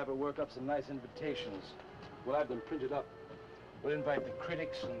comes, we'll have her work up some nice invitations. We'll have them printed up. We'll invite the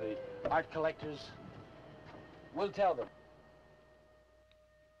critics and the art collectors. We'll tell them.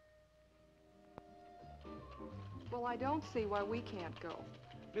 Well, I don't see why we can't go.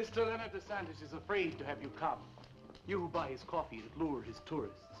 Mr. Leonard DeSantis is afraid to have you come. You who buy his coffee and lure his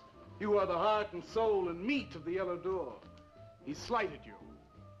tourists. You are the heart and soul and meat of the Yellow Door. He slighted you.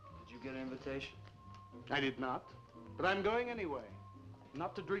 Did you get an invitation? I did not, but I'm going anyway.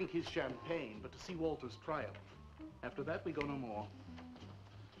 Not to drink his champagne, but to see Walter's triumph. After that, we go no more.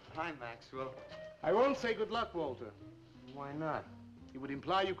 Hi, Maxwell. I won't say good luck, Walter. Why not? It would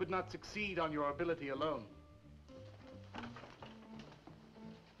imply you could not succeed on your ability alone.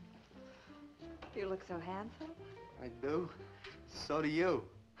 You look so handsome. I do. So do you.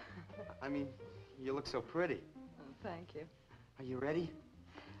 I mean, you look so pretty. Oh, thank you. Are you ready?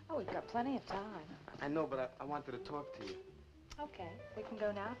 Oh, we've got plenty of time. I know, but I wanted to talk to you. Okay, we can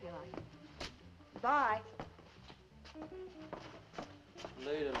go now if you like. Bye.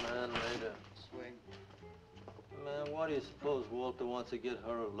 Later, man, later. Swing. Man, why do you suppose Walter wants to get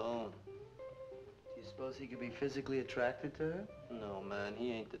her alone? Do you suppose he could be physically attracted to her? No, man,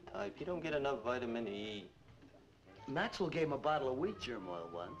 he ain't the type. He don't get enough vitamin E. Maxwell gave him a bottle of wheat germ oil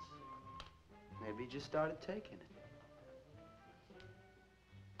once. Maybe he just started taking it.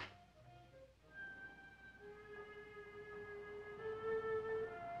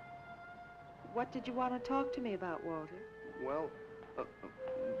 What did you want to talk to me about, Walter? Well,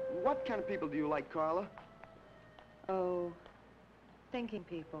 what kind of people do you like, Carla? Oh, thinking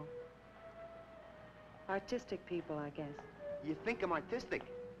people. Artistic people, I guess. You think I'm artistic?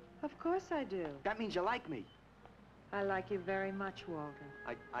 Of course I do. That means you like me. I like you very much, Walter.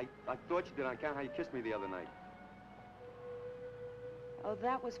 I thought you did on account of how you kissed me the other night. Oh,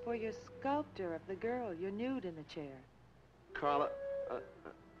 that was for your sculptor of the girl, your nude in the chair. Carla,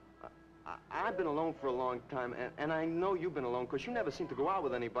 I've been alone for a long time, and I know you've been alone, because you never seem to go out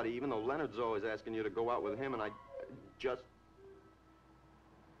with anybody, even though Leonard's always asking you to go out with him, and I just...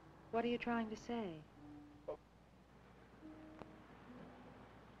 What are you trying to say?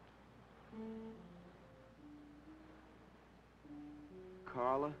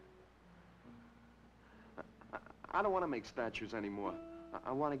 Carla, I don't want to make statues anymore.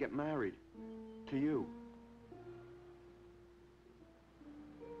 I want to get married. To you.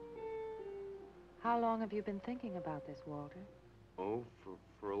 How long have you been thinking about this, Walter? Oh,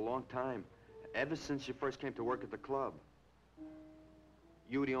 for a long time. Ever since you first came to work at the club.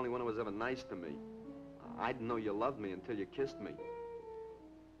 You were the only one who was ever nice to me. I didn't know you loved me until you kissed me.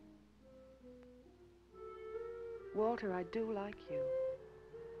 Walter, I do like you.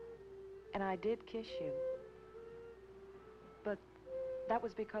 And I did kiss you. But that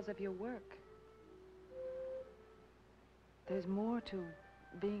was because of your work. There's more to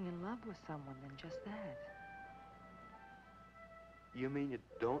being in love with someone than just that. You mean you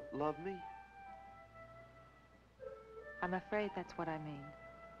don't love me? I'm afraid that's what I mean.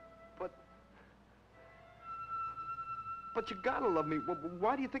 But you gotta love me.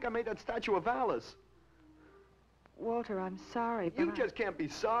 Why do you think I made that statue of Alice? Walter, I'm sorry, but You just can't be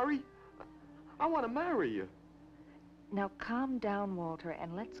sorry. I want to marry you. Now calm down, Walter,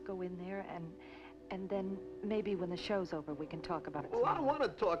 and let's go in there and then maybe when the show's over we can talk about it. Well, I don't want to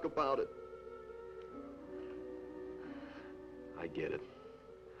talk about it. I get it.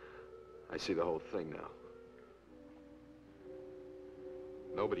 I see the whole thing now.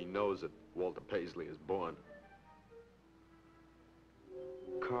 Nobody knows that Walter Paisley is born.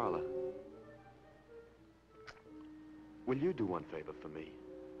 Carla, will you do one favor for me?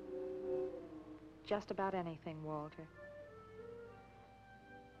 Just about anything, Walter.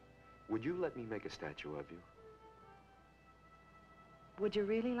 Would you let me make a statue of you? Would you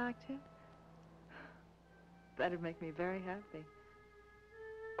really like to? That'd make me very happy.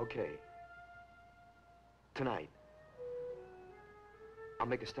 Okay. Tonight. I'll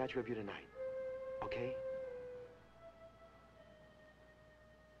make a statue of you tonight. Okay?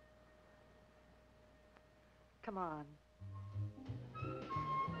 Come on.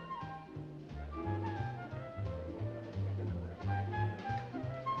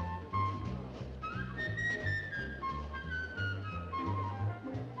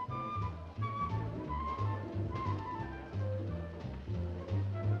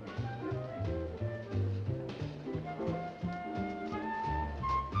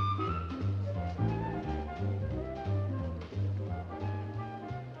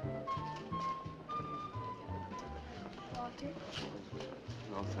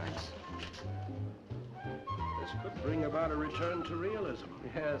 No, thanks. This could bring about a return to realism.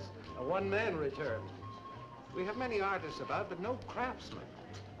 Yes, a one-man return. We have many artists about, but no craftsmen.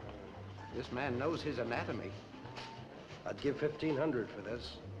 This man knows his anatomy. I'd give $1,500 for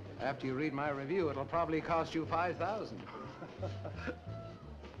this. After you read my review, it'll probably cost you $5,000.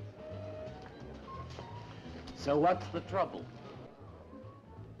 So what's the trouble?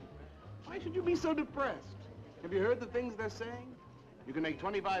 Why should you be so depressed? Have you heard the things they're saying? You can make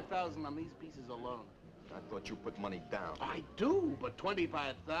 $25,000 on these pieces alone. I thought you put money down. I do, but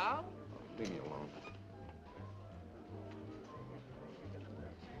 $25,000? Leave me alone.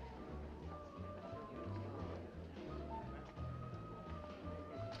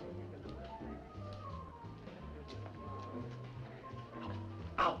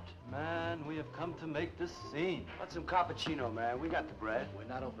 Out! Man, we have come to make this scene. Want some cappuccino, man? We got the bread. We're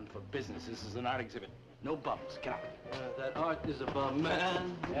not open for business. This is an art exhibit. No bums. Get out. That art is a bum,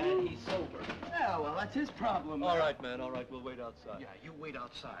 man. And he's sober. Yeah, well, that's his problem. All right, man, all right. We'll wait outside. Yeah, you wait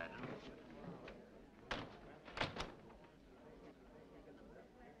outside.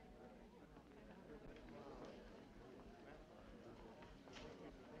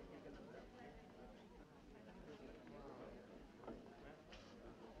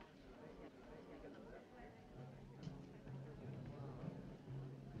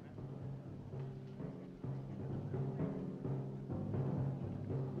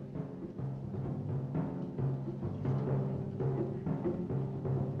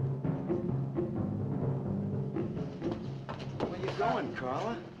 Going,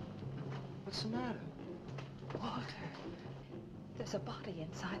 Carla? What's the matter? Walter, there's a body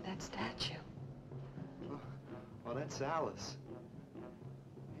inside that statue. Oh, that's Alice.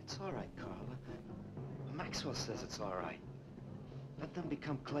 It's all right, Carla. Maxwell says it's all right. Let them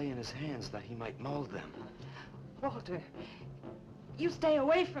become clay in his hands that he might mold them. Walter, you stay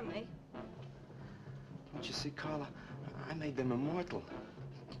away from me. Don't you see, Carla? I made them immortal.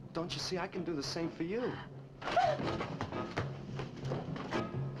 Don't you see? I can do the same for you.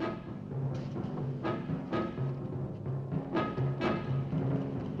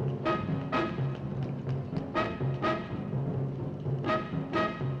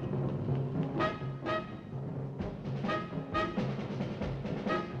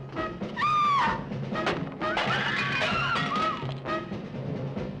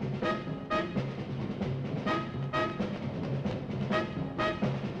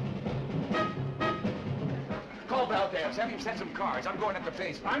 Have him set some cards. I'm going up the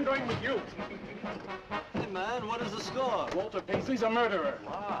base. I'm going with you. Hey, man, what is the score? Walter Paisley's a murderer.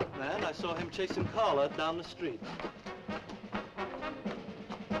 Wow, man, I saw him chasing Carla down the street.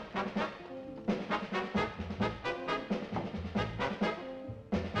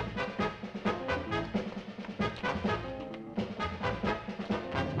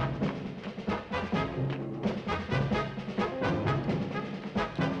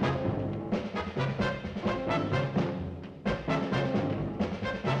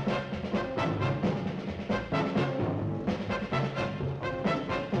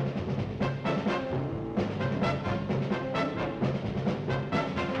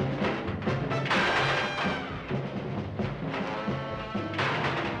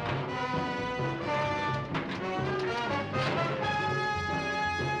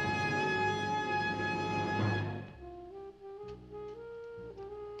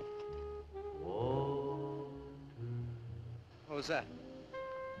 What was that?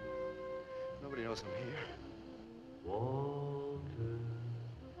 Nobody knows I'm here. Walter.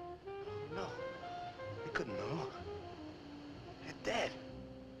 No, they couldn't know. They're dead.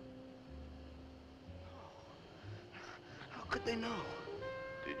 How could they know?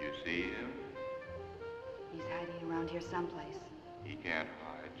 Did you see him? He's hiding around here someplace. He can't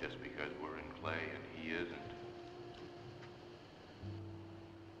hide just because we're in clay and he isn't.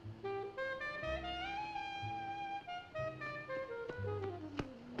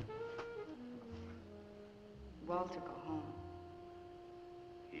 Walter, go home.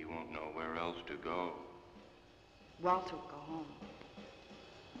 He won't know where else to go. Walter, go home.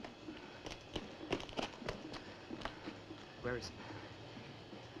 Where is he?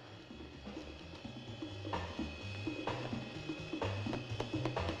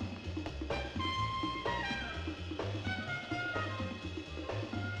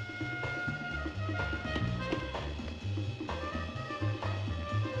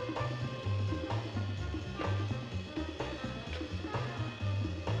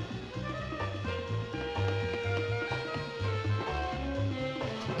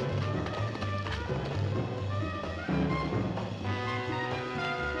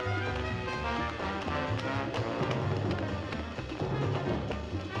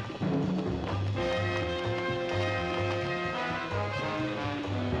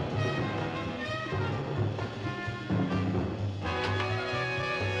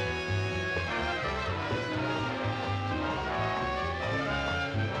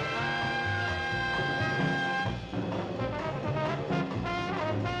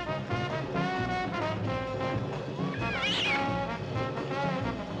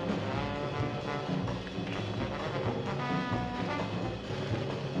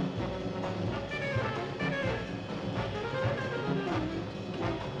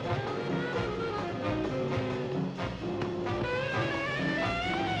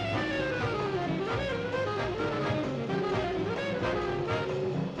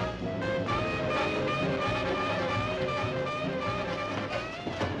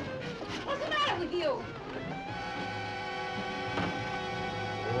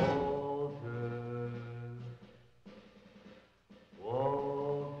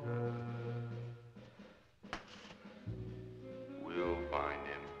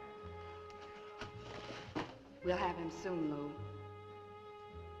 We'll have him soon, Lou.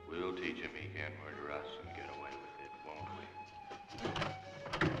 We'll teach him he can't murder us and get away with it, won't we?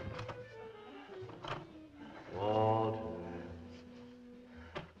 Walter.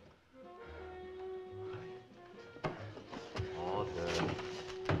 Walter.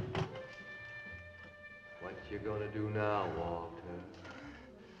 What you gonna do now, Walter?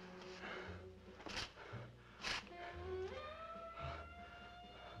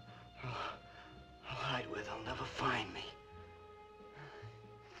 I'll hide where they'll never find me.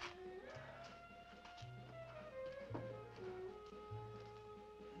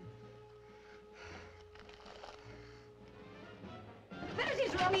 There's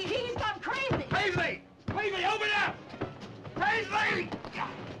his rummy. He's gone crazy. Paisley! Paisley, open up! Paisley!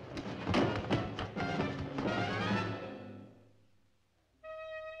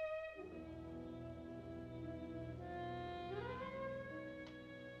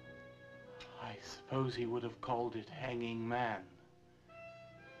 suppose he would have called it Hanging Man.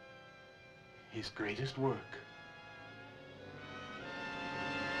 His greatest work.